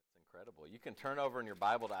Incredible. You can turn over in your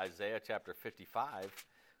Bible to Isaiah chapter 55.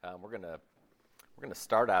 We're gonna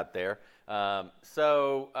start out there.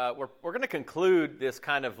 We're going to conclude this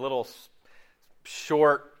kind of little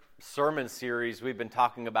short sermon series we've been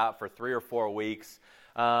talking about for 3 or 4 weeks.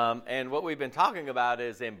 And what we've been talking about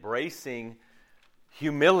is embracing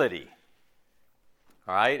humility.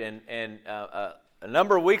 All right, and a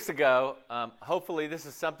number of weeks ago, hopefully this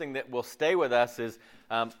is something that will stay with us, is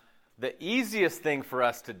the easiest thing for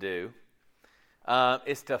us to do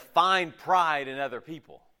is to find pride in other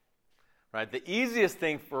people. Right? The easiest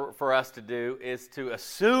thing for us to do is to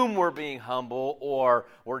assume we're being humble or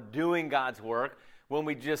we're doing God's work when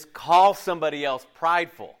we just call somebody else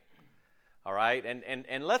prideful. All right?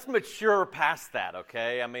 And let's mature past that,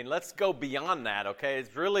 okay? I mean, let's go beyond that, okay?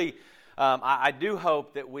 It's really, I do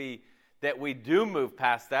hope that we do move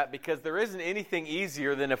past that, because there isn't anything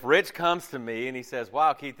easier than if Rich comes to me and he says,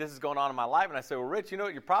 wow, Keith, this is going on in my life. And I say, well, Rich, you know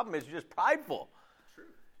what your problem is? You're just prideful. True.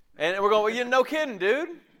 And we're going, well, you're no kidding, dude.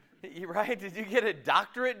 Right? Did you get a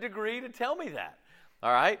doctorate degree to tell me that?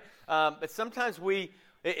 All right? But sometimes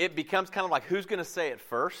it becomes kind of like, who's going to say it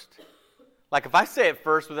first? Like, if I say it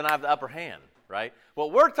first, well, then I have the upper hand, right?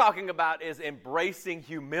 What we're talking about is embracing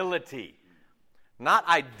humility, not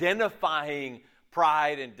identifying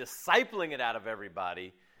pride and discipling it out of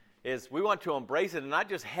everybody. Is we want to embrace it, and not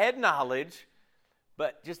just head knowledge,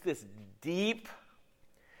 but just this deep,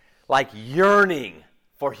 like, yearning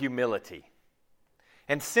for humility.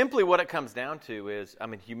 And simply what it comes down to is,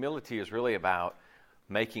 humility is really about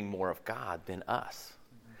making more of God than us.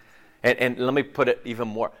 And let me put it even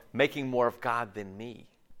more, making more of God than me.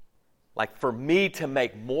 Like, for me to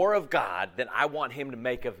make more of God than I want Him to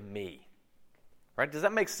make of me. Right? Does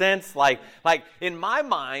that make sense? Like in my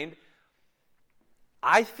mind,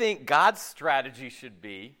 I think God's strategy should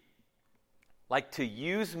be like to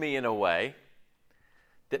use me in a way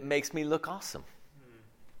that makes me look awesome.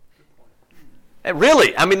 And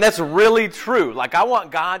really, that's really true. Like, I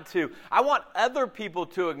want other people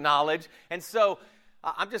to acknowledge. And so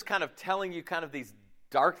I'm just kind of telling you kind of these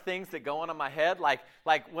dark things that go on in my head. Like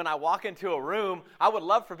when I walk into a room, I would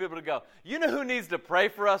love for people to go, you know who needs to pray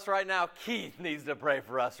for us right now? Keith needs to pray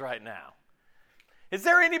for us right now. Is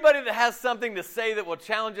there anybody that has something to say that will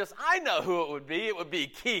challenge us? I know who it would be. It would be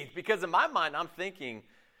Keith. Because in my mind, I'm thinking,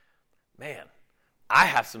 man, I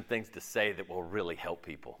have some things to say that will really help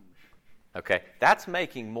people. Okay, that's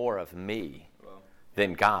making more of me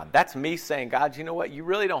than God. That's me saying, God, you know what? You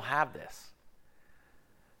really don't have this.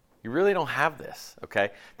 You really don't have this,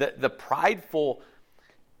 okay? The prideful,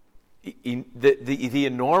 the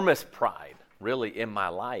enormous pride, really, in my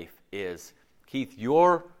life is, Keith,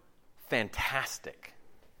 you're fantastic.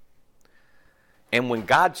 And when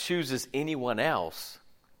God chooses anyone else,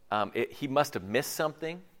 He must have missed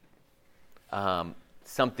something.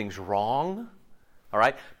 Something's wrong. All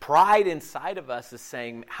right? Pride inside of us is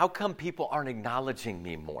saying, how come people aren't acknowledging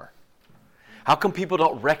me more? How come people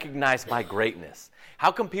don't recognize my greatness?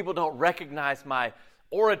 How come people don't recognize my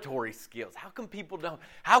oratory skills?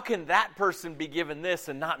 How can that person be given this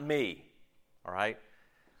and not me? All right?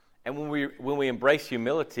 And when we embrace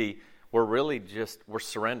humility, we're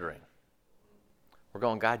surrendering. We're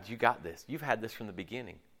going, God, you got this. You've had this from the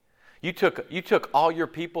beginning. You took all your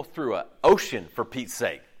people through an ocean, for Pete's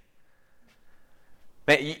sake.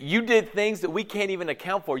 Man, you did things that we can't even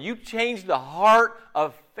account for. You changed the heart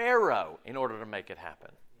of Pharaoh in order to make it happen.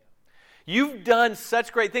 You've done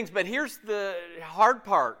such great things, but here's the hard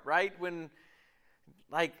part, right? When,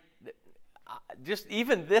 just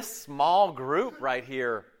even this small group right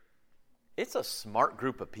here, it's a smart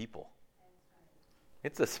group of people.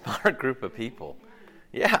 It's a smart group of people.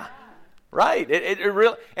 Yeah, right. It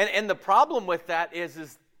really, and the problem with that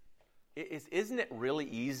is isn't it really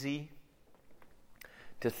easy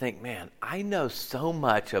to think, man, I know so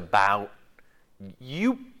much about,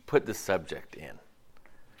 you put the subject in.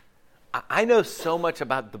 I know so much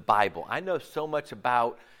about the Bible. I know so much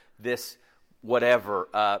about this,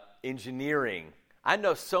 engineering. I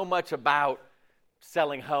know so much about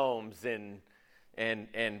selling homes and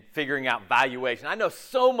figuring out valuation. I know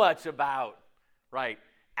so much about,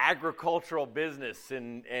 agricultural business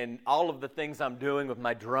and all of the things I'm doing with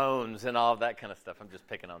my drones and all of that kind of stuff. I'm just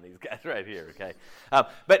picking on these guys right here, okay?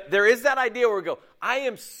 But there is that idea where we go, I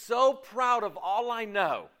am so proud of all I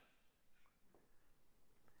know.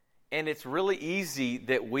 And it's really easy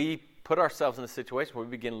that we put ourselves in a situation where we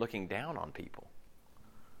begin looking down on people,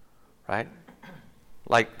 right?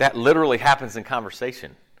 Like, that literally happens in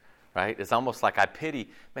conversation, right? It's almost like I pity,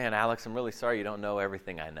 man, Alex, I'm really sorry you don't know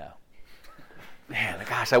everything I know. Man,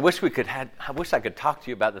 gosh, I wish I could talk to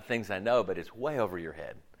you about the things I know, but it's way over your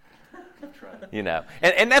head. You know,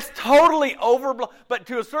 and that's totally overblown. But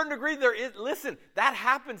to a certain degree, listen, that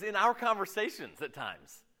happens in our conversations at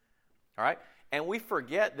times. All right? And we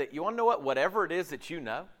forget that, you want to know what? Whatever it is that you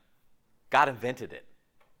know, God invented it.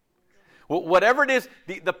 Whatever it is,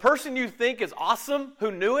 the person you think is awesome,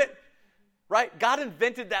 who knew it, right? God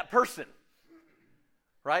invented that person,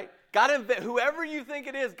 right? Whoever you think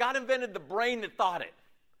it is, God invented the brain that thought it.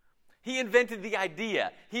 He invented the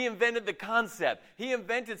idea. He invented the concept.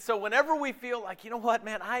 So whenever we feel like, you know what,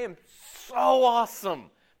 man, I am so awesome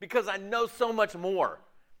because I know so much more.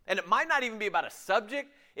 And it might not even be about a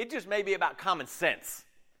subject. It just may be about common sense.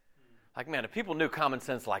 Like, man, if people knew common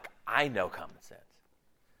sense like I know common sense.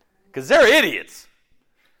 Because they're idiots.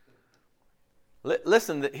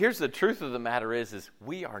 Listen, here's the truth of the matter is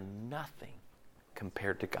we are nothing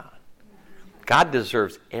compared to God. God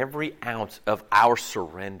deserves every ounce of our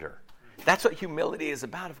surrender. That's what humility is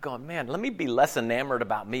about, of going, man, let me be less enamored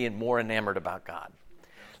about me and more enamored about God.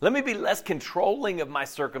 Let me be less controlling of my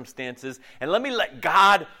circumstances, and let me let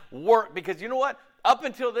God work. Because you know what? Up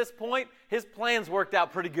until this point, his plans worked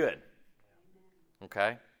out pretty good.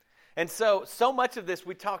 Okay? And so much of this,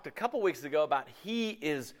 we talked a couple weeks ago about he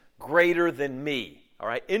is greater than me. All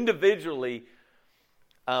right? Individually,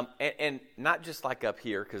 and not just like up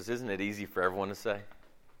here, because isn't it easy for everyone to say?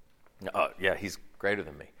 Oh, yeah, he's greater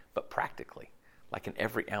than me. But practically, like in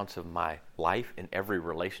every ounce of my life, in every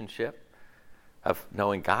relationship, of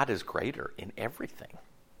knowing God is greater in everything.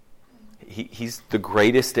 He's the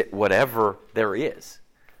greatest at whatever there is.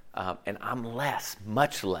 And I'm less,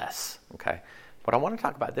 much less. Okay? What I want to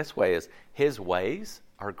talk about this way is his ways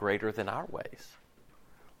are greater than our ways.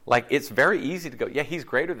 Like, it's very easy to go, yeah, he's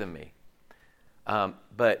greater than me.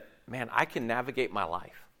 But, man, I can navigate my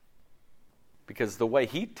life. Because the way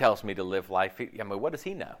he tells me to live life, what does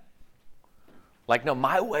he know? Like, no,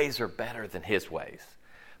 my ways are better than his ways.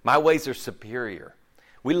 My ways are superior.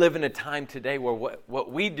 We live in a time today where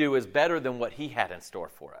what we do is better than what he had in store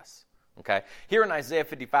for us. Okay? Here in Isaiah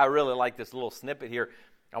 55, I really like this little snippet here.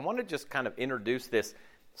 I want to just kind of introduce this.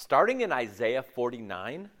 Starting in Isaiah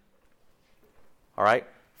 49, all right,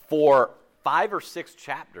 for 5 or 6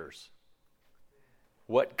 chapters,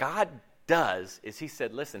 what God does is he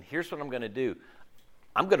said, listen, here's what I'm going to do.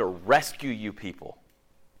 I'm going to rescue you people.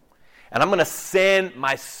 And I'm going to send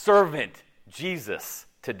my servant, Jesus,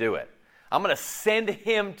 to do it. I'm going to send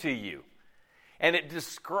him to you. And it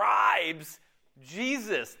describes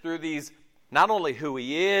Jesus through these, not only who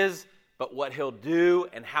he is, but what he'll do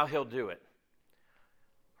and how he'll do it.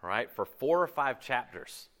 All right, for 4 or 5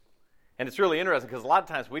 chapters. And it's really interesting because a lot of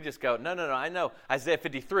times we just go, no, I know Isaiah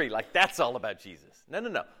 53, like that's all about Jesus.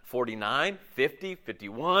 No. 49, 50,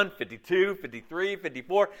 51, 52, 53,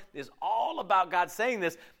 54 is all about God saying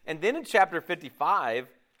this. And then in chapter 55,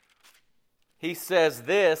 he says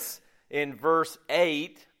this in verse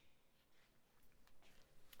 8.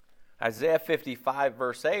 Isaiah 55,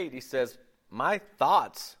 verse 8, he says, my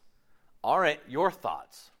thoughts aren't your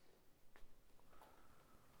thoughts.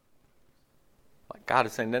 Like God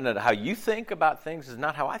is saying, no, how you think about things is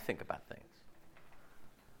not how I think about things.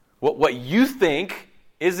 What you think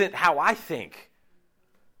isn't how I think.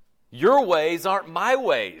 Your ways aren't my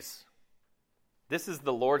ways. This is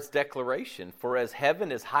the Lord's declaration. For as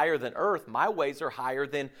heaven is higher than earth, my ways are higher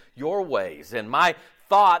than your ways, and my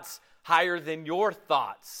thoughts higher than your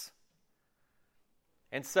thoughts.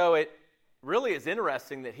 And so it really is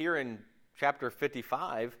interesting that here in chapter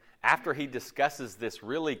 55, after he discusses this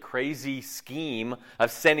really crazy scheme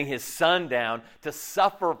of sending his son down to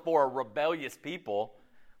suffer for a rebellious people,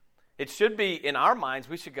 it should be, in our minds,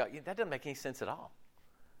 we should go, yeah, that doesn't make any sense at all.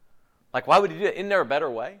 Like, why would he do that? Isn't there a better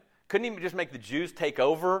way? Couldn't he just make the Jews take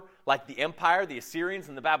over, like the empire, the Assyrians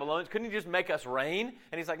and the Babylonians? Couldn't he just make us reign?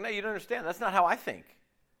 And he's like, no, you don't understand. That's not how I think.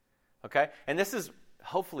 Okay? And this is,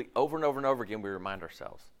 hopefully, over and over and over again, we remind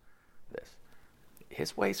ourselves this.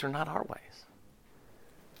 His ways are not our ways.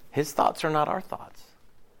 His thoughts are not our thoughts.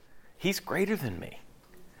 He's greater than me.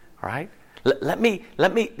 All right? Let me,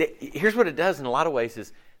 here's what it does in a lot of ways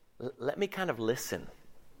is, let me kind of listen.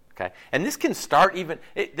 Okay? And this can start even,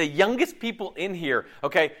 the youngest people in here,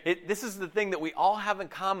 okay, this is the thing that we all have in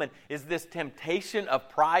common, is this temptation of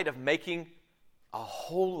pride of making a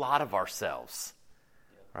whole lot of ourselves.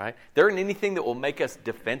 Right? There isn't anything that will make us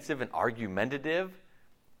defensive and argumentative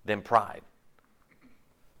than pride.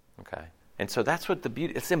 Okay? And so that's what the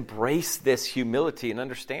beauty, let's embrace this humility and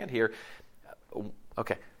understand here.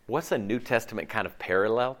 Okay, what's a New Testament kind of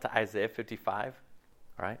parallel to Isaiah 55?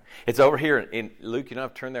 All right? It's over here in Luke. You don't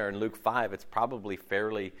have to turn there in Luke 5. It's probably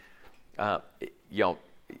fairly,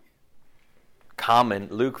 common.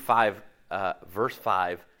 Luke 5, verse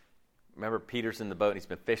 5, remember Peter's in the boat and he's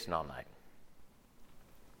been fishing all night.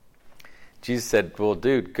 Jesus said, well,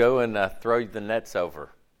 dude, go and throw the nets over.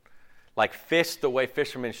 Like fish the way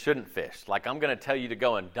fishermen shouldn't fish. Like I'm going to tell you to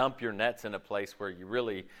go and dump your nets in a place where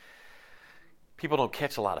people don't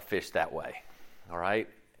catch a lot of fish that way. All right?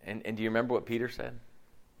 And do you remember what Peter said?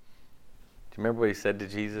 Do you remember what he said to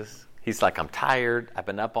Jesus? He's like, I'm tired. I've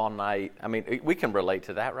been up all night. I mean, we can relate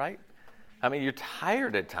to that, right? I mean, you're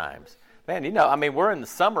tired at times. Man, we're in the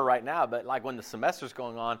summer right now, but like when the semester's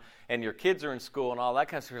going on and your kids are in school and all that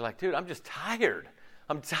kind of stuff, you're like, dude, I'm just tired.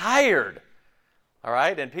 I'm tired. All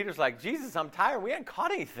right? And Peter's like, Jesus, I'm tired. We haven't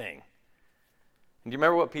caught anything. And do you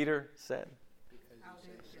remember what Peter said?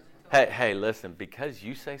 Hey, listen, because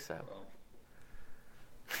you say so.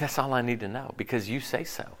 That's all I need to know, because you say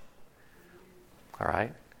so. All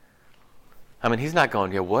right? I mean, he's not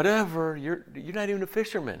going, yeah, whatever. You're not even a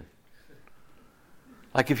fisherman.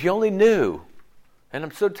 Like, if you only knew, and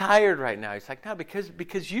I'm so tired right now. He's like, no,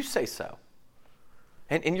 because you say so.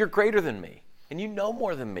 And you're greater than me. And you know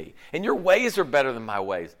more than me. And your ways are better than my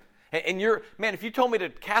ways. And if you told me to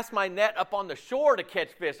cast my net up on the shore to catch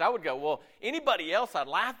fish, I would go, well, anybody else I'd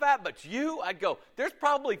laugh at, but you, I'd go, there's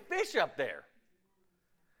probably fish up there.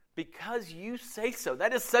 Because you say so.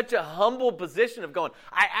 That is such a humble position of going,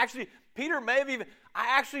 Peter may have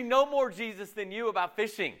I actually know more Jesus than you about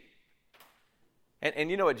fishing.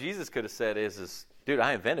 And you know what Jesus could have said is, dude,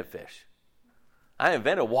 I invented fish. I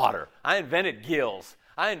invented water. I invented gills.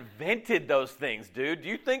 I invented those things, dude. Do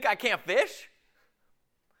you think I can't fish?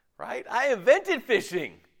 Right? I invented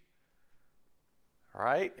fishing.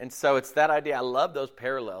 Right? And so it's that idea. I love those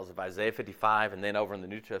parallels of Isaiah 55 and then over in the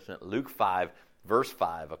New Testament, Luke 5, verse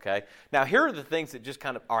 5, okay? Now, here are the things that just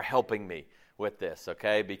kind of are helping me with this,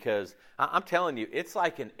 okay? Because I'm telling you, it's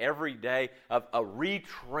like an everyday of a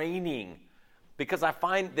retraining, because I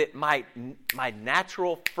find that my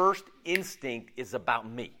natural first instinct is about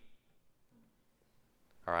me.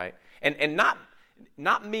 All right? And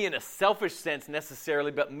not me in a selfish sense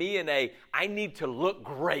necessarily, but me in a I need to look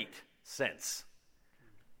great sense.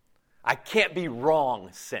 I can't be wrong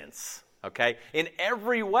sense, okay? In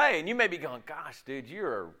every way. And you may be going, gosh, dude,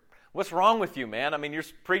 what's wrong with you, man? I mean, you're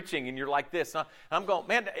preaching and you're like this. And I'm going,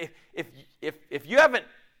 man, if you haven't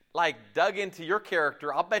like dug into your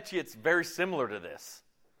character, I'll bet you it's very similar to this,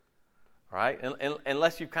 right?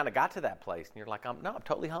 Unless you've kind of got to that place and you're like, I'm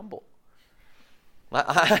totally humble.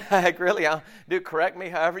 Dude, correct me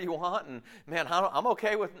however you want, and man, I'm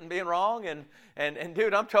okay with being wrong, and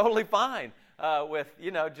dude, I'm totally fine with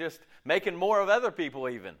just making more of other people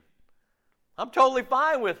even. I'm totally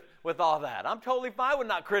fine with all that. I'm totally fine with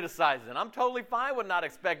not criticizing. I'm totally fine with not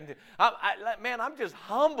expecting to. I'm just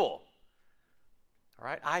humble. All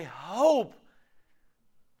right? I hope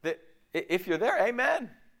that if you're there, amen.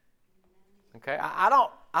 Okay? I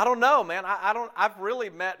don't know, man. I've really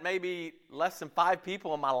met maybe less than 5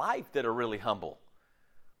 people in my life that are really humble.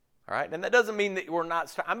 All right? And that doesn't mean that we're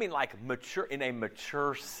not, I mean like mature, in a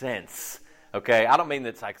mature sense. Okay? I don't mean that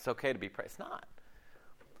it's like it's okay to be praised. It's not.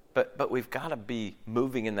 But we've got to be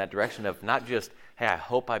moving in that direction of not just, hey, I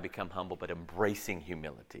hope I become humble, but embracing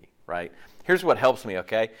humility, right? Here's what helps me,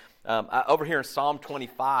 okay? Over here in Psalm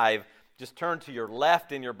 25, just turn to your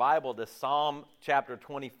left in your Bible to Psalm chapter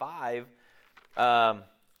 25. So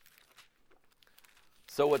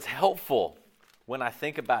what's helpful when I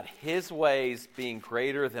think about his ways being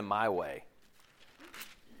greater than my way?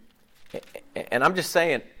 And I'm just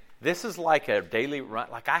saying, this is like a daily,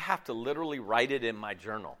 like I have to literally write it in my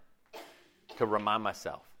journal to remind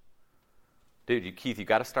myself. Dude, Keith, you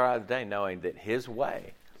got to start out the day knowing that his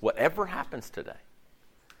way, whatever happens today,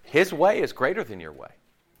 his way is greater than your way.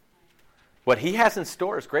 What he has in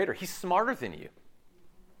store is greater. He's smarter than you.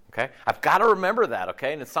 Okay? I've got to remember that,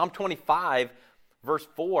 okay? And in Psalm 25, verse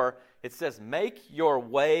 4, it says, make your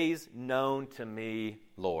ways known to me,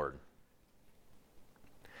 Lord.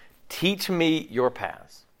 Teach me your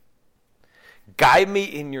paths. Guide me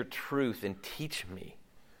in your truth and teach me.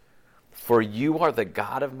 For you are the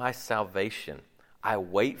God of my salvation. I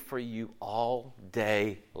wait for you all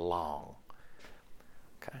day long.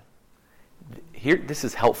 Okay? Here, this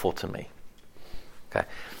is helpful to me. Okay?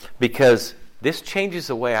 Because this changes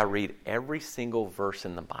the way I read every single verse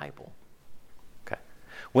in the Bible. Okay?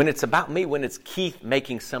 When it's about me, when it's Keith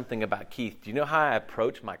making something about Keith, do you know how I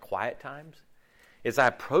approach my quiet times? Is I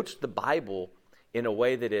approach the Bible in a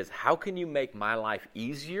way that is, how can you make my life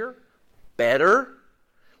easier, better?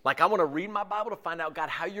 Like I want to read my Bible to find out, God,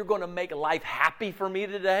 how you're going to make life happy for me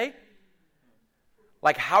today.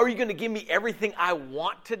 Like how are you going to give me everything I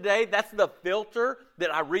want today? That's the filter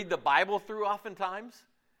that I read the Bible through oftentimes.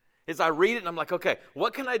 Is I read it and I'm like, okay,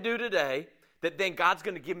 what can I do today that then God's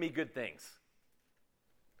going to give me good things.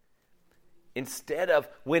 Instead of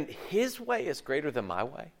when his way is greater than my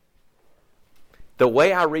way, the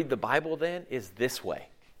way I read the Bible then is this way.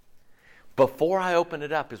 Before I open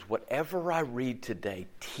it up is whatever I read today,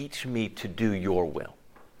 teach me to do your will.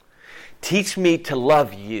 Teach me to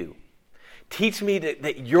love you. Teach me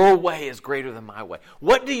that your way is greater than my way.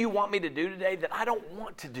 What do you want me to do today that I don't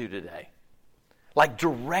want to do today? Like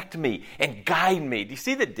direct me and guide me. Do you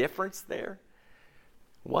see the difference there?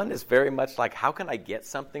 One is very much like, how can I get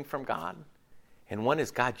something from God? And one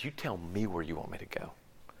is, God, you tell me where you want me to go.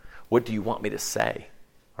 What do you want me to say?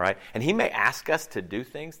 All right? And he may ask us to do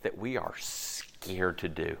things that we are scared to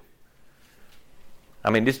do. I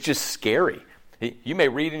mean, it's just scary. You may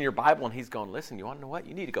read in your Bible and he's going, listen, you want to know what?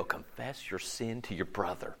 You need to go confess your sin to your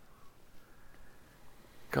brother.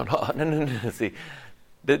 Going, oh, no. See,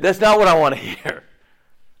 that's not what I want to hear.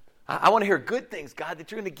 I want to hear good things, God,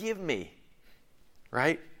 that you're going to give me.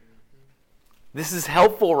 Right? This is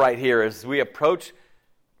helpful right here as we approach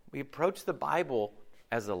the Bible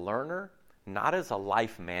as a learner, not as a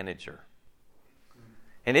life manager.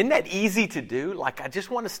 And isn't that easy to do? Like, I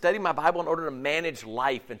just want to study my Bible in order to manage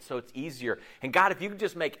life, and so it's easier. And God, if you could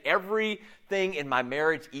just make everything in my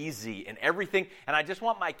marriage easy and everything, and I just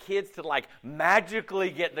want my kids to like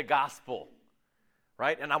magically get the gospel,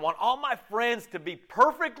 right? And I want all my friends to be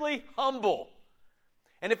perfectly humble.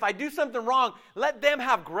 And if I do something wrong, let them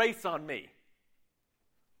have grace on me.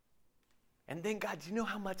 And then, God, do you know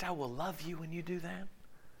how much I will love you when you do that?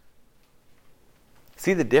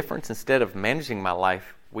 See the difference? Instead of managing my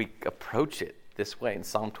life, we approach it this way in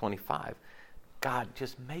Psalm 25. God,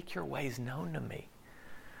 just make your ways known to me.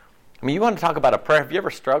 I mean, you want to talk about a prayer. Have you ever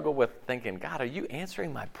struggled with thinking, God, are you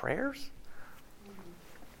answering my prayers?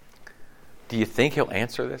 Do you think he'll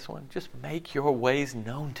answer this one? Just make your ways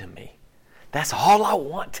known to me. That's all I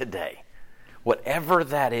want today. Whatever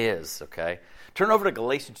that is, okay? Turn over to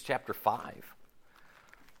Galatians chapter 5.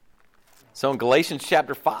 So in Galatians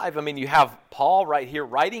chapter 5, I mean, you have Paul right here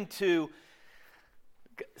writing to,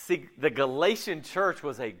 see, the Galatian church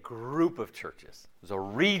was a group of churches. It was a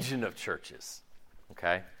region of churches,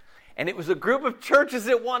 okay? And it was a group of churches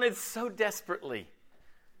that wanted so desperately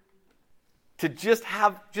to just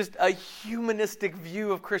have just a humanistic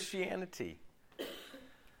view of Christianity.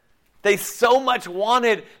 They so much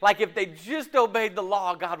wanted, like if they just obeyed the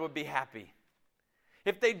law, God would be happy.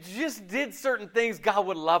 If they just did certain things, God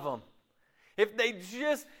would love them. If they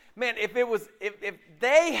just, man, if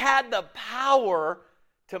they had the power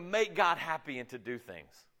to make God happy and to do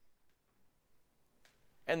things.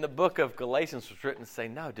 And the book of Galatians was written to say,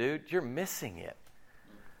 no, dude, you're missing it.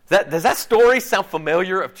 Does that story sound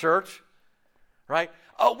familiar of church? Right?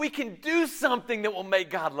 Oh, we can do something that will make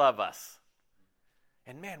God love us.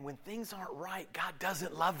 And man, when things aren't right, God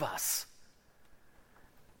doesn't love us.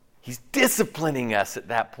 He's disciplining us at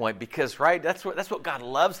that point because, right, that's what God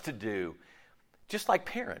loves to do. Just like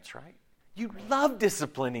parents, right? You love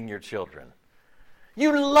disciplining your children.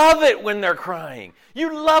 You love it when they're crying.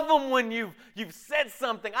 You love them when you've said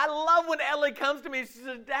something. I love when Ellie comes to me and she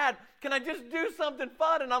says, Dad, can I just do something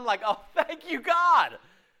fun? And I'm like, oh, thank you, God.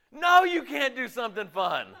 No, you can't do something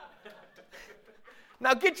fun.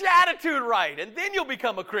 Now get your attitude right, and then you'll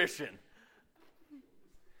become a Christian.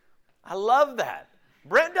 I love that.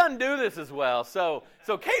 Brent doesn't do this as well, so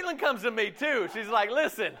Caitlin comes to me too. She's like,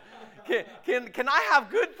 listen, can I have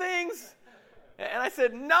good things? And I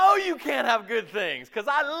said, no, you can't have good things, because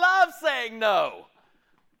I love saying no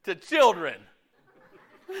to children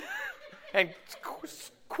and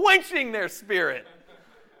quenching their spirit.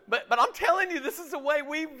 But I'm telling you, this is the way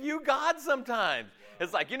we view God sometimes.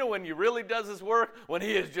 It's like, when he really does his work, when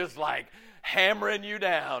he is just like hammering you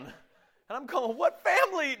down. And I'm going, what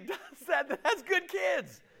family does that has good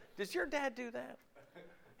kids? Does your dad do that?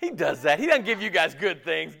 He does that. He doesn't give you guys good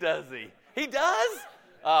things, does he? He does?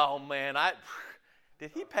 Oh, man. Did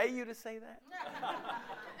he pay you to say that?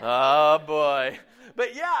 Oh, boy.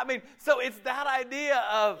 But, yeah, I mean, so it's that idea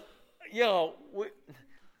of,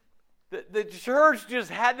 the church just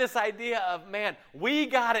had this idea of, man, we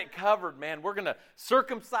got it covered, man. We're going to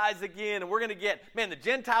circumcise again, and we're going to get, man, the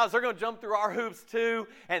Gentiles, they're going to jump through our hoops too,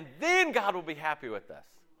 and then God will be happy with us.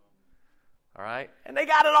 All right? And they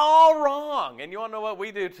got it all wrong. And you want to know what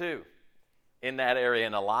we do too in that area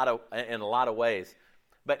in a lot of ways.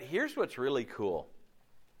 But here's what's really cool.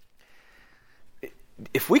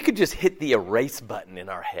 If we could just hit the erase button in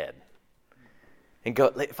our head and go,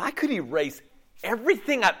 if I could erase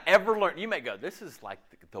everything I've ever learned, you may go, this is like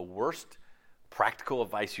the worst practical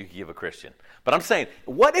advice you could give a Christian. But I'm saying,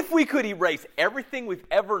 what if we could erase everything we've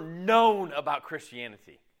ever known about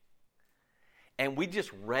Christianity and we just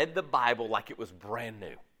read the Bible like it was brand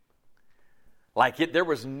new. There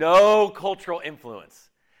was no cultural influence.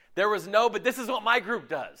 There was no, but this is what my group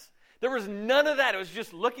does. There was none of that. It was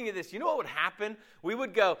just looking at this. You know what would happen?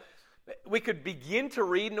 We could begin to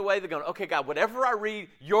read in a way that going, okay, God, whatever I read,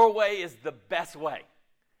 your way is the best way.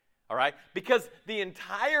 All right? Because the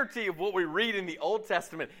entirety of what we read in the Old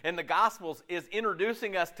Testament and the Gospels is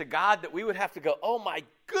introducing us to God that we would have to go, oh my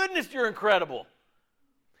goodness, you're incredible.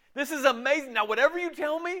 This is amazing. Now, whatever you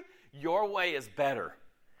tell me, your way is better.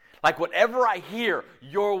 Like whatever I hear,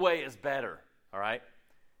 your way is better. All right?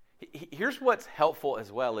 Here's what's helpful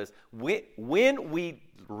as well is when we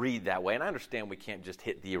read that way, and I understand we can't just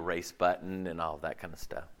hit the erase button and all that kind of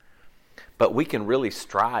stuff, but we can really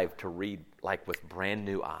strive to read like with brand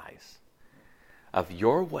new eyes of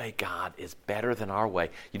your way, God, is better than our way.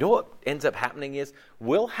 You know what ends up happening is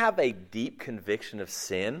we'll have a deep conviction of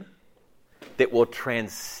sin that will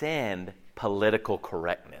transcend political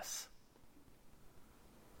correctness.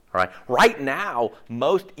 All right. Right now,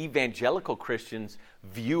 most evangelical Christians'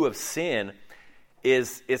 view of sin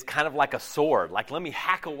is kind of like a sword. Like, let me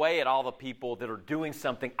hack away at all the people that are doing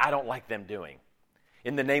something I don't like them doing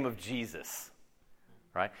in the name of Jesus.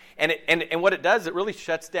 Right? And what it does, it really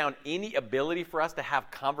shuts down any ability for us to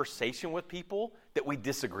have conversation with people that we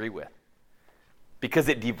disagree with. Because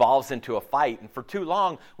it devolves into a fight. And for too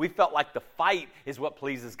long, we felt like the fight is what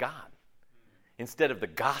pleases God instead of the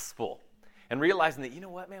gospel. And realizing that, you know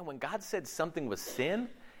what, man, when God said something was sin,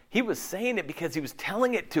 he was saying it because he was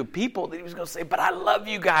telling it to people that he was going to say, but I love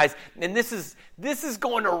you guys. And this is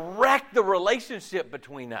going to wreck the relationship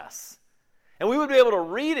between us. And we would be able to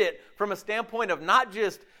read it from a standpoint of not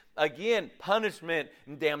just, again, punishment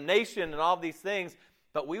and damnation and all these things,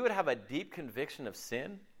 but we would have a deep conviction of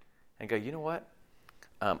sin and go, you know what?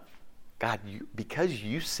 God, because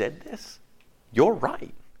you said this, you're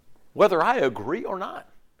right, whether I agree or not.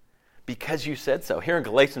 Because you said so. Here in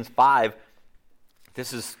Galatians 5,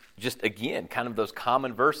 this is just, again, kind of those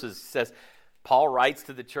common verses. He says, Paul writes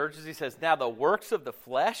to the churches, he says, now the works of the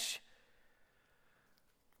flesh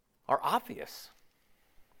are obvious.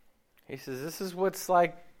 He says, this is what's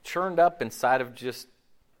like churned up inside of just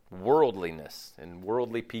worldliness and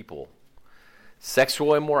worldly people.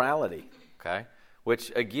 Sexual immorality, okay?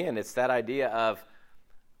 Which, again, it's that idea of,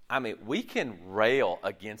 we can rail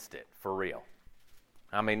against it for real.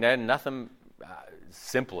 There's nothing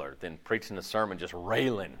simpler than preaching a sermon just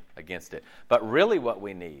railing against it. But really what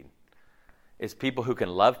we need is people who can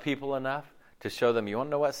love people enough to show them, you want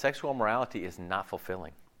to know what? Sexual immorality is not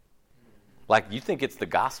fulfilling. Like, you think it's the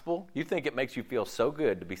gospel? You think it makes you feel so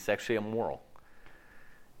good to be sexually immoral?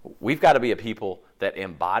 We've got to be a people that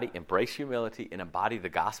embrace humility and embody the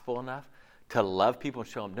gospel enough to love people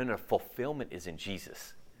and show them, no, fulfillment is in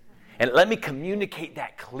Jesus. And let me communicate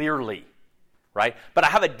that clearly. Right? But I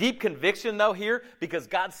have a deep conviction, though, here, because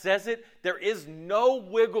God says it, there is no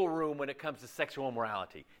wiggle room when it comes to sexual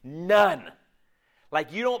immorality. None.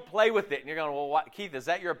 Like, you don't play with it, and you're going, well, what, Keith, is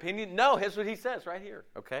that your opinion? No, here's what he says right here,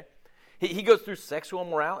 okay? He goes through sexual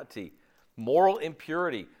immorality, moral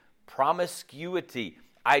impurity, promiscuity,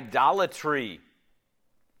 idolatry.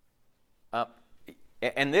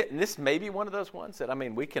 And this may be one of those ones that,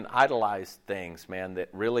 we can idolize things, man, that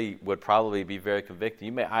really would probably be very convicting.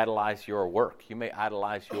 You may idolize your work. You may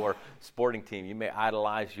idolize your sporting team. You may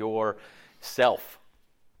idolize yourself.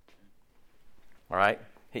 All right?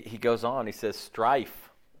 He goes on. He says strife,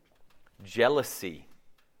 jealousy,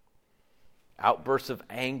 outbursts of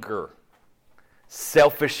anger,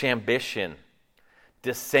 selfish ambition,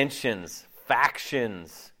 dissensions,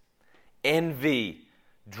 factions, envy,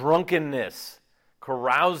 drunkenness,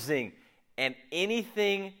 carousing, and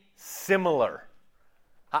anything similar.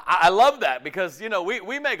 I love that because,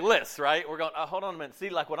 we make lists, right? We're going, hold on a minute.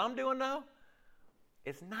 See, like what I'm doing now,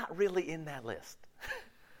 it's not really in that list.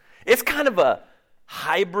 It's kind of a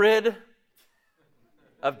hybrid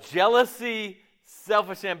of jealousy,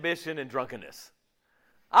 selfish ambition, and drunkenness.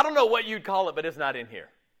 I don't know what you'd call it, but it's not in here.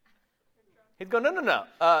 He's going, no. No,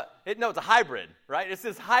 it's a hybrid, right? It's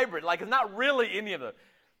this hybrid. Like, it's not really any of the...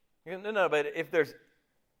 No, but if there's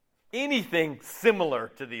anything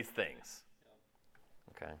similar to these things,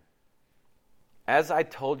 okay. As I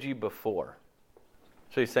told you before,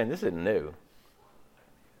 so he's saying this isn't new.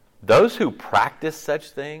 Those who practice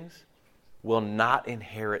such things will not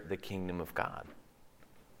inherit the kingdom of God.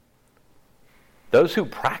 Those who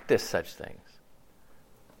practice such things.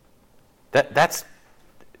 That's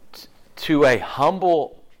to a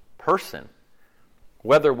humble person.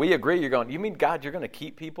 Whether we agree, you're going, you mean, God, you're going to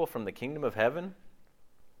keep people from the kingdom of heaven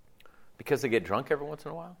because they get drunk every once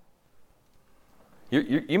in a while?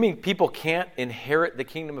 You mean people can't inherit the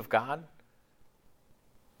kingdom of God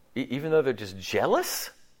even though they're just jealous?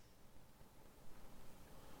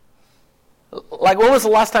 Like, when was the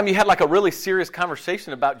last time you had like a really serious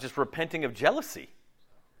conversation about just repenting of jealousy?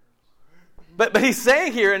 But he's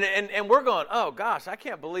saying here, and we're going, oh gosh, I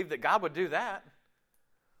can't believe that God would do that.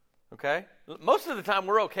 Okay? Most of the time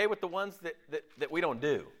we're okay with the ones that we don't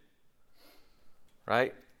do.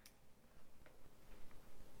 Right?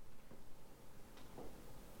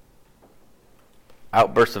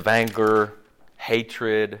 Outbursts of anger,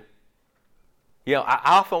 hatred. You know, I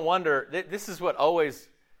often wonder, this is what always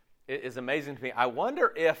is amazing to me. I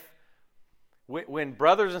wonder if when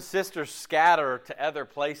brothers and sisters scatter to other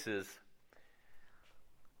places,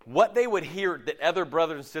 what they would hear that other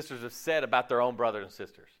brothers and sisters have said about their own brothers and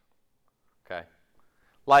sisters. Okay?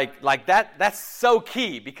 Like that's so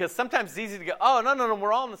key, because sometimes it's easy to go, oh, no,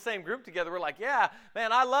 we're all in the same group together. We're like, yeah,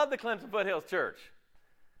 man, I love the Clemson Foothills Church.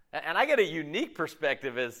 And I get a unique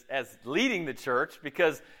perspective as leading the church,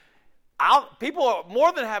 because people are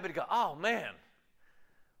more than happy to go, oh, man,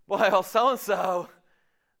 well, so-and-so,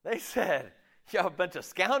 they said, you're a bunch of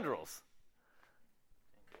scoundrels.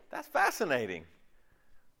 That's fascinating.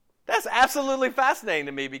 That's absolutely fascinating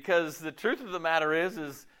to me, because the truth of the matter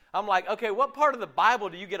is I'm like, okay, what part of the Bible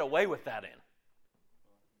do you get away with that in?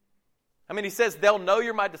 I mean, he says, they'll know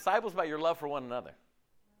you're my disciples by your love for one another.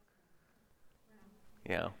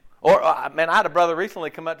 You know? Or, man, I had a brother recently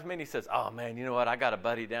come up to me and he says, oh, man, you know what? I got a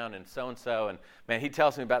buddy down in so-and-so, and, man, he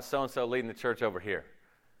tells me about so-and-so leading the church over here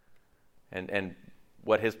and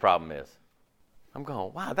what his problem is. I'm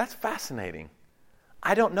going, wow, that's fascinating.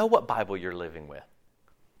 I don't know what Bible you're living with.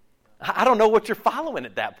 I don't know what you're following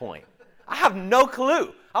at that point. I have no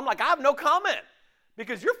clue. I'm like, I have no comment,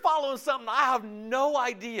 because you're following something I have no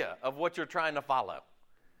idea of what you're trying to follow.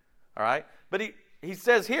 All right? But he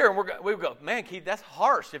says here, and we go, man, Keith, that's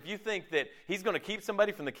harsh if you think that he's going to keep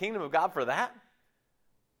somebody from the kingdom of God for that.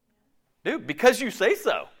 Dude, because you say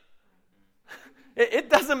so. It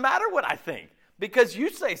doesn't matter what I think, because you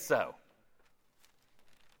say so.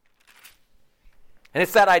 And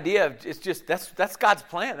it's that idea of, it's just, that's God's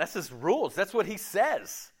plan. That's his rules. That's what he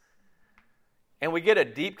says. And we get a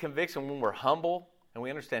deep conviction when we're humble and we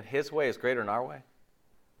understand his way is greater than our way.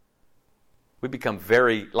 We become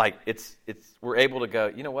very, we're able to go,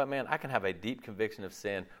 you know what, man, I can have a deep conviction of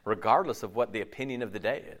sin regardless of what the opinion of the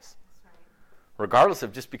day is. Regardless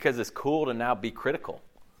of just because it's cool to now be critical.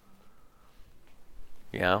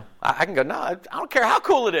 You know, I can go, no, I don't care how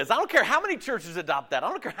cool it is. I don't care how many churches adopt that. I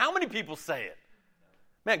don't care how many people say it.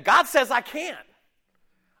 Man, God says I can't.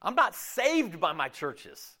 I'm not saved by my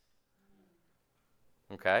churches.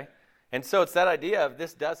 Okay? And so it's that idea of,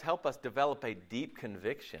 this does help us develop a deep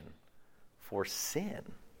conviction for sin.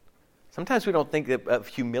 Sometimes we don't think of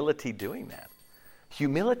humility doing that.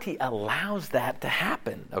 Humility allows that to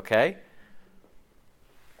happen, okay?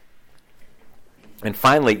 And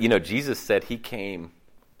finally, you know, Jesus said he came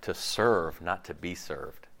to serve, not to be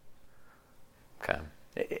served. Okay?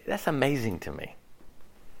 That's amazing to me.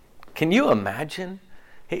 Can you imagine?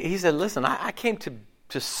 He said, listen, I came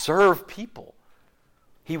to serve people.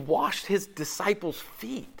 He washed his disciples'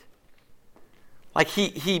 feet. Like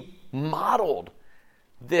he modeled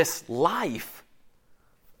this life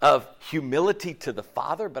of humility to the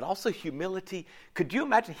Father, but also humility. Could you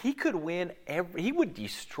imagine? He could win he would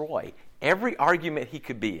destroy every argument he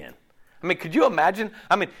could be in. I mean, could you imagine?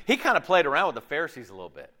 I mean, he kind of played around with the Pharisees a little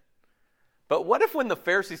bit. But what if when the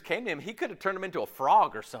Pharisees came to him, he could have turned them into a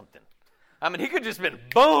frog or something? I mean, he could have just been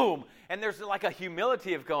boom. And there's like a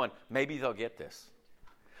humility of going, maybe they'll get this.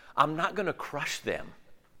 I'm not going to crush them.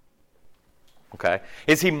 Okay?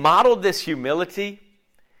 Is he modeled this humility?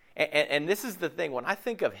 And this is the thing. When I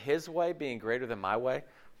think of his way being greater than my way,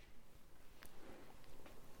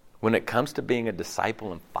 when it comes to being a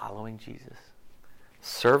disciple and following Jesus,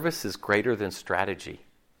 service is greater than strategy.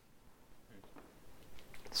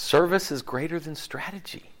 Service is greater than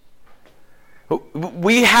strategy.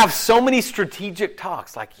 We have so many strategic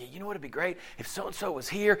talks, like, you know what would be great? If so-and-so was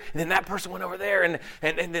here, and then that person went over there, and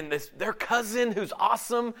then their cousin who's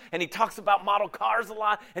awesome, and he talks about model cars a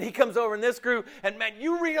lot, and he comes over in this group, and man,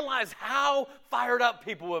 you realize how fired up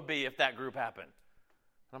people would be if that group happened.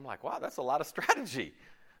 And I'm like, wow, that's a lot of strategy.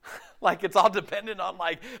 Like, it's all dependent on,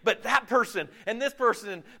 but that person and this person,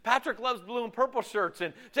 and Patrick loves blue and purple shirts,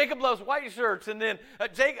 and Jacob loves white shirts, and then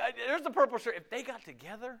there's the purple shirt. If they got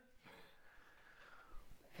together,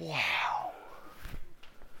 wow.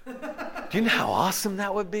 Do you know how awesome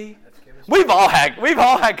that would be? We've all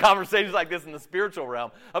had conversations like this in the spiritual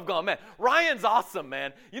realm of going, man, Ryan's awesome,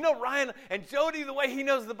 man. You know Ryan and Jody, the way he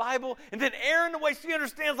knows the Bible, and then Erin, the way she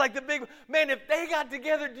understands the big, man, if they got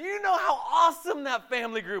together, do you know how awesome that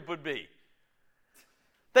family group would be?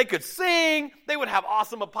 They could sing. They would have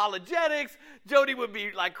awesome apologetics. Jody would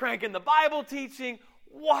be like cranking the Bible teaching.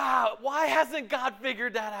 Wow, why hasn't God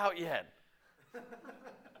figured that out yet?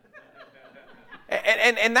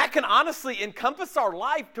 And that can honestly encompass our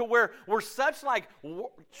life to where we're such like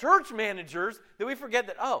church managers that we forget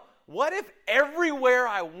that, oh, what if everywhere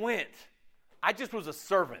I went, I just was a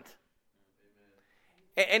servant?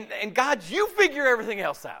 And God, you figure everything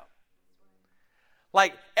else out.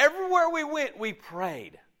 Like everywhere we went, we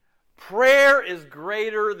prayed. Prayer is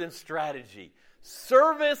greater than strategy.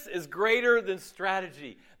 Service is greater than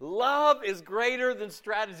strategy. Love is greater than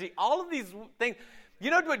strategy. All of these things. You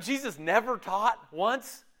know what Jesus never taught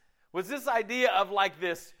once? Was this idea of like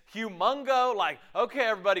this humongo, like, okay,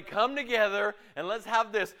 everybody come together and let's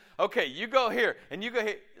have this. Okay, you go here and you go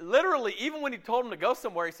here. Literally, even when he told them to go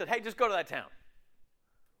somewhere, he said, hey, just go to that town.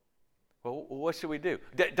 Well, what should we do?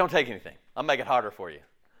 Don't take anything. I'll make it harder for you.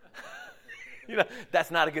 That's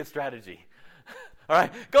not a good strategy. All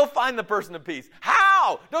right, go find the person of peace.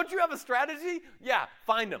 How? Don't you have a strategy? Yeah,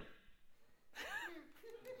 find them.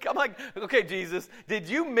 I'm like, okay, Jesus, did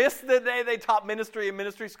you miss the day they taught ministry in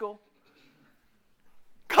ministry school?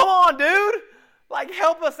 Come on, dude. Like,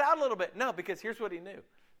 help us out a little bit. No, because here's what he knew.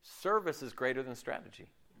 Service is greater than strategy.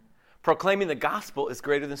 Proclaiming the gospel is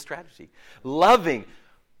greater than strategy. Loving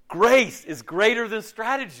grace is greater than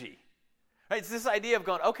strategy. Right? It's this idea of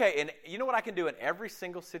going, okay, and you know what I can do in every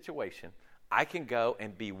single situation? I can go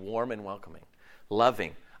and be warm and welcoming,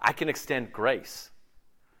 loving. I can extend grace.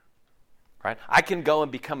 Right? I can go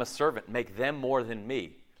and become a servant, make them more than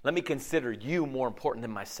me. Let me consider you more important than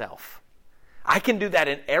myself. I can do that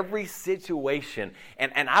in every situation,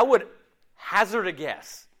 and I would hazard a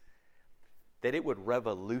guess that it would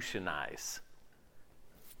revolutionize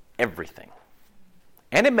everything.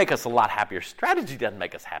 And it'd make us a lot happier. Strategy doesn't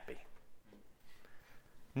make us happy.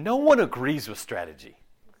 No one agrees with strategy.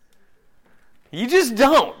 You just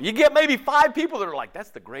don't. You get maybe 5 people that are like, that's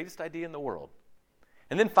the greatest idea in the world.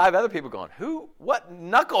 And then 5 other people going, what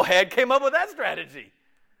knucklehead came up with that strategy?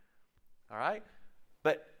 All right?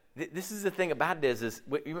 But this is the thing about it is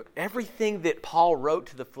everything that Paul wrote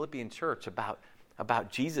to the Philippian church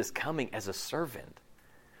about Jesus coming as a servant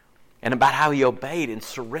and about how he obeyed and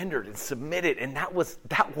surrendered and submitted, and that was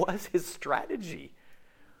his strategy.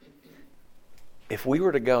 If we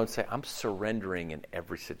were to go and say, I'm surrendering in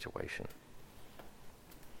every situation.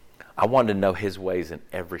 I want to know his ways in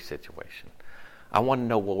every situation. I want to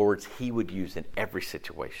know what words he would use in every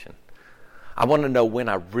situation. I want to know when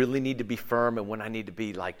I really need to be firm and when I need to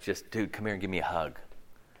be like, just, dude, come here and give me a hug.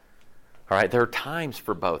 All right, there are times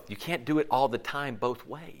for both. You can't do it all the time both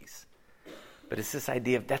ways. But it's this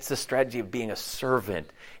idea of, that's the strategy of being a servant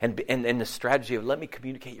and the strategy of let me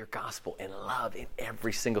communicate your gospel and love in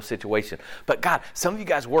every single situation. But God, some of you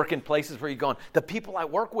guys work in places where you're going, the people I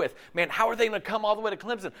work with, man, how are they going to come all the way to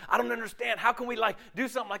Clemson? I don't understand. How can we like do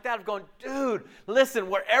something like that? I'm going, dude, listen,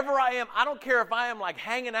 wherever I am, I don't care if I am like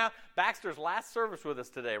hanging out. Baxter's last service with us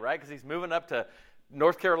today, right? Because he's moving up to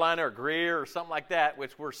North Carolina or Greer or something like that,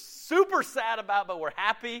 which we're super sad about, but we're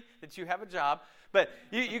happy that you have a job. But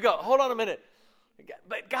you go, hold on a minute.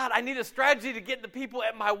 But God, I need a strategy to get the people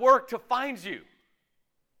at my work to find you.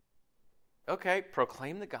 Okay,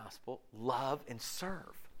 proclaim the gospel, love, and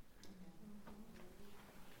serve.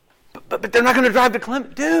 But they're not going to drive to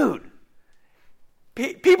Clemson. Dude,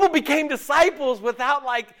 people became disciples without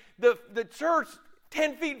like the church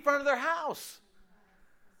 10 feet in front of their house.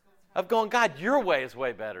 Of going, God, your way is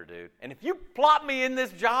way better, dude. And if you plop me in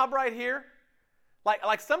this job right here,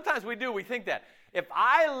 like sometimes we think that. If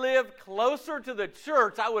I lived closer to the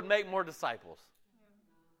church, I would make more disciples.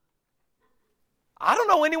 I don't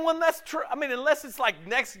know anyone that's true. I mean, unless it's like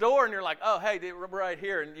next door and you're like, oh, hey, we're right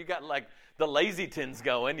here. And you got like the Lazytons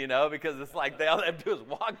going, because it's like all they have to do is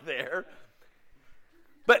walk there.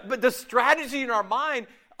 But the strategy in our mind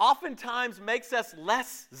oftentimes makes us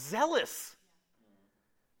less zealous.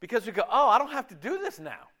 Because we go, oh, I don't have to do this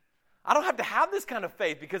now. I don't have to have this kind of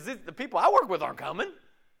faith because the people I work with aren't coming.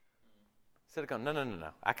 Instead of going, no.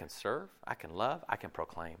 I can serve, I can love, I can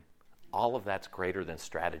proclaim. All of that's greater than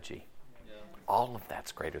strategy. Yeah. All of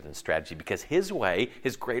that's greater than strategy because his way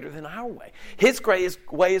is greater than our way. His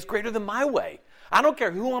way is greater than my way. I don't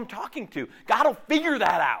care who I'm talking to. God will figure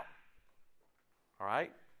that out. All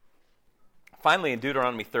right? Finally, in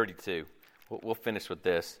Deuteronomy 32, we'll finish with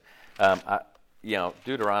this.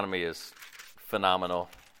 Deuteronomy is phenomenal.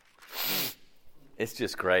 It's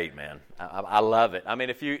just great, man. I love it. I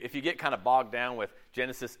mean, if you get kind of bogged down with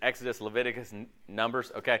Genesis, Exodus, Leviticus,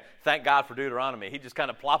 Numbers, okay, thank God for Deuteronomy. He just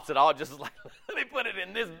kind of plops it all, just like, let me put it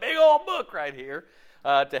in this big old book right here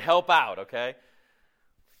to help out, okay?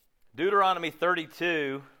 Deuteronomy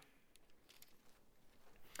 32.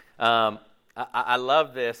 I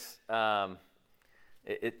love this. The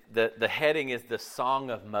heading is the Song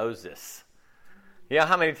of Moses. You know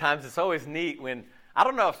how many times it's always neat when, I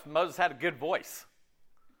don't know if Moses had a good voice.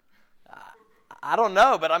 I don't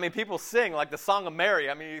know, but I mean, people sing like the Song of Mary.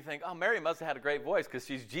 I mean, you think, oh, Mary must have had a great voice because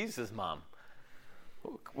she's Jesus' mom.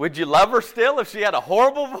 Would you love her still if she had a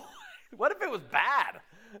horrible voice? What if it was bad?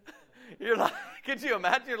 You're like, could you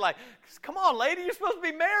imagine? You're like, come on, lady, you're supposed to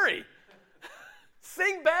be Mary.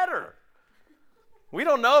 Sing better. We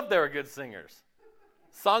don't know if they were good singers.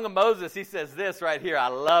 Song of Moses, he says this right here. I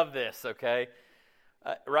love this, okay?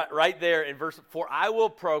 Right there in verse 4, I will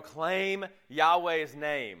proclaim Yahweh's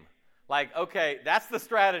name. Like, okay, that's the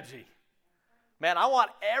strategy. Man, I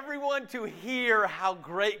want everyone to hear how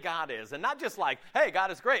great God is. And not just like, hey,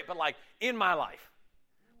 God is great, but like in my life.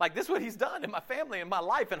 Like this is what he's done in my family, in my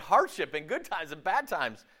life, in hardship, in good times and bad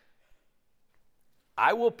times.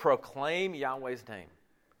 I will proclaim Yahweh's name.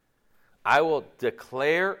 I will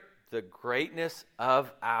declare the greatness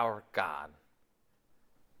of our God.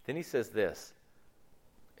 Then he says this,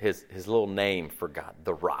 his little name for God,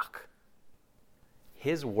 the rock.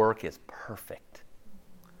 His work is perfect.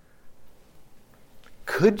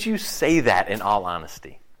 Could you say that in all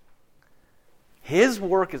honesty? His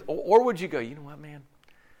work is, or would you go, you know what, man?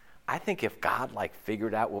 I think if God like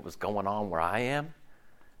figured out what was going on where I am,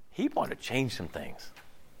 he'd want to change some things.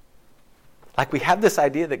 Like we have this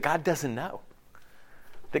idea that God doesn't know,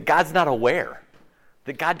 that God's not aware,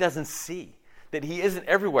 that God doesn't see, that he isn't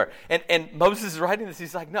everywhere. And Moses is writing this,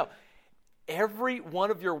 he's like, no, every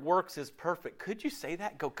one of your works is perfect. Could you say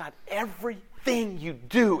that? Go, God, everything you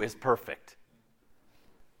do is perfect.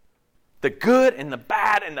 The good and the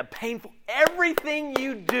bad and the painful, everything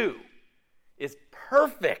you do is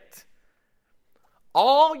perfect.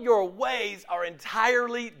 All your ways are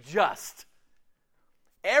entirely just.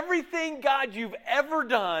 Everything, God, you've ever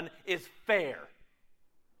done is fair.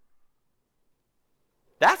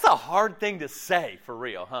 That's a hard thing to say for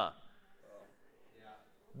real, huh?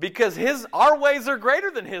 Because our ways are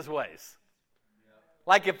greater than his ways.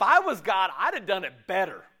 Like if I was God, I'd have done it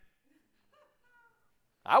better.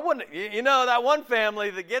 I wouldn't, you know, that one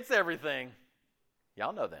family that gets everything,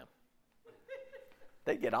 y'all know them.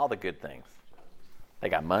 They get all the good things. They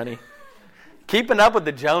got money. Keeping up with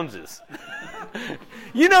the Joneses.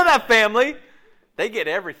 You know that family. They get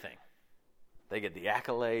everything. They get the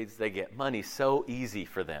accolades. They get money so easy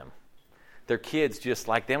for them. Their kids just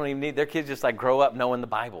like, they don't even need, their kids just like grow up knowing the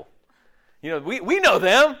Bible. You know, we know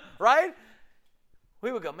them, right?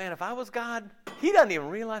 We would go, man, if I was God, he doesn't even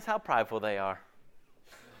realize how prideful they are.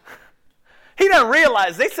 He doesn't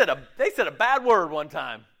realize they said a bad word one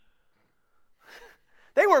time.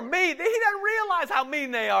 They were mean. He doesn't realize how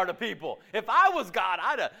mean they are to people. If I was God,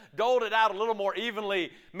 I'd have doled it out a little more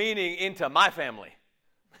evenly, meaning into my family.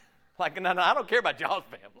 Like, no, I don't care about y'all's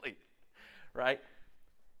family, right?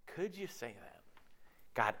 Could you say that?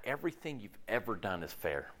 God, everything you've ever done is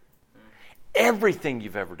fair. Everything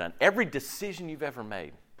you've ever done, every decision you've ever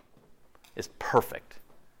made is perfect,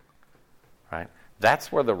 right?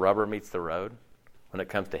 That's where the rubber meets the road when it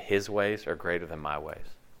comes to his ways are greater than my ways.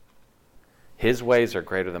 His ways are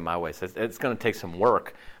greater than my ways. It's going to take some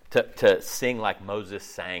work to sing like Moses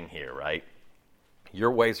sang here, right?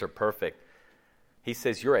 Your ways are perfect. He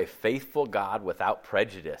says, you're a faithful God without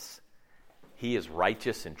prejudice. He is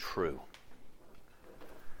righteous and true.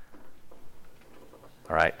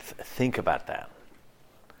 All right, think about that.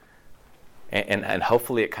 And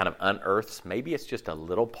hopefully it kind of unearths, maybe it's just a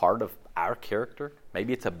little part of our character.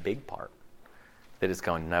 Maybe it's a big part that is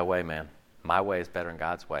going, no way, man. My way is better than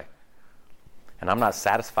God's way. And I'm not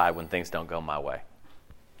satisfied when things don't go my way.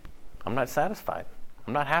 I'm not satisfied.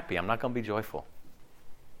 I'm not happy. I'm not going to be joyful.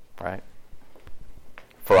 Right?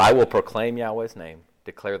 For I will proclaim Yahweh's name,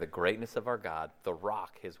 declare the greatness of our God, the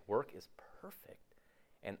rock. His work is perfect,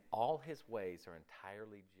 and all his ways are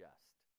entirely just.